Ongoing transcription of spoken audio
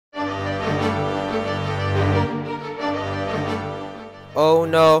Oh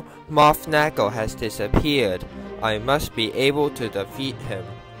no, Moth Nagel has disappeared. I must be able to defeat him.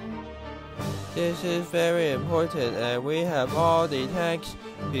 This is very important and we have all the tanks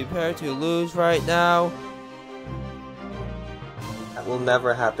prepared to lose right now. That will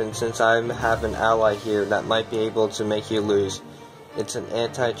never happen since I have an ally here that might be able to make you lose. It's an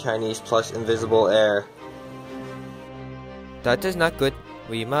anti-Chinese plus invisible air. That is not good.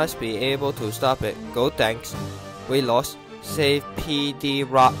 We must be able to stop it. Go tanks. We lost. Save PD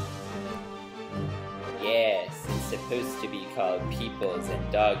Rock. Yes, it's supposed to be called People's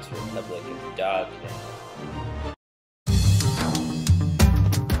and Dogs Republic of Dogville.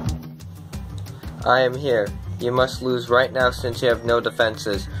 I am here. You must lose right now since you have no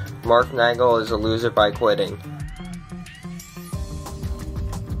defenses. Mark Nagel is a loser by quitting.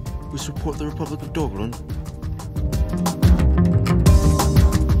 We support the Republic of Dogland.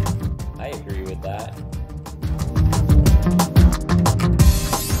 I agree with that.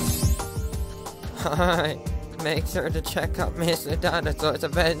 Hi, make sure to check out Mr. Dinosaur's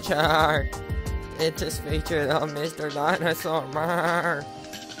adventure. It is featured on Mr. Dinosaur.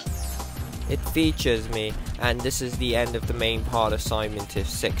 It features me, and this is the end of the main part of Simontive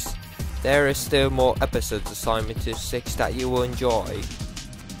 6. There is still more episodes of Simontive 6 that you will enjoy.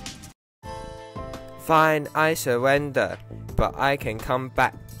 Fine, I surrender, but I can come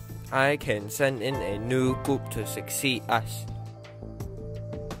back. I can send in a new group to succeed us.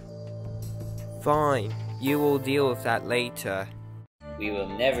 Fine, you will deal with that later. We will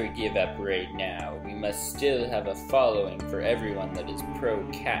never give up right now. We must still have a following for everyone that is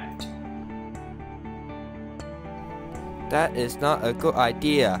pro-cat. That is not a good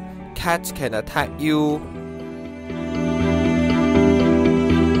idea. Cats can attack you.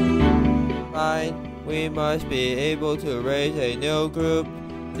 Fine, we must be able to raise a new group.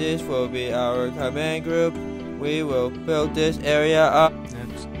 This will be our command group. We will build this area up.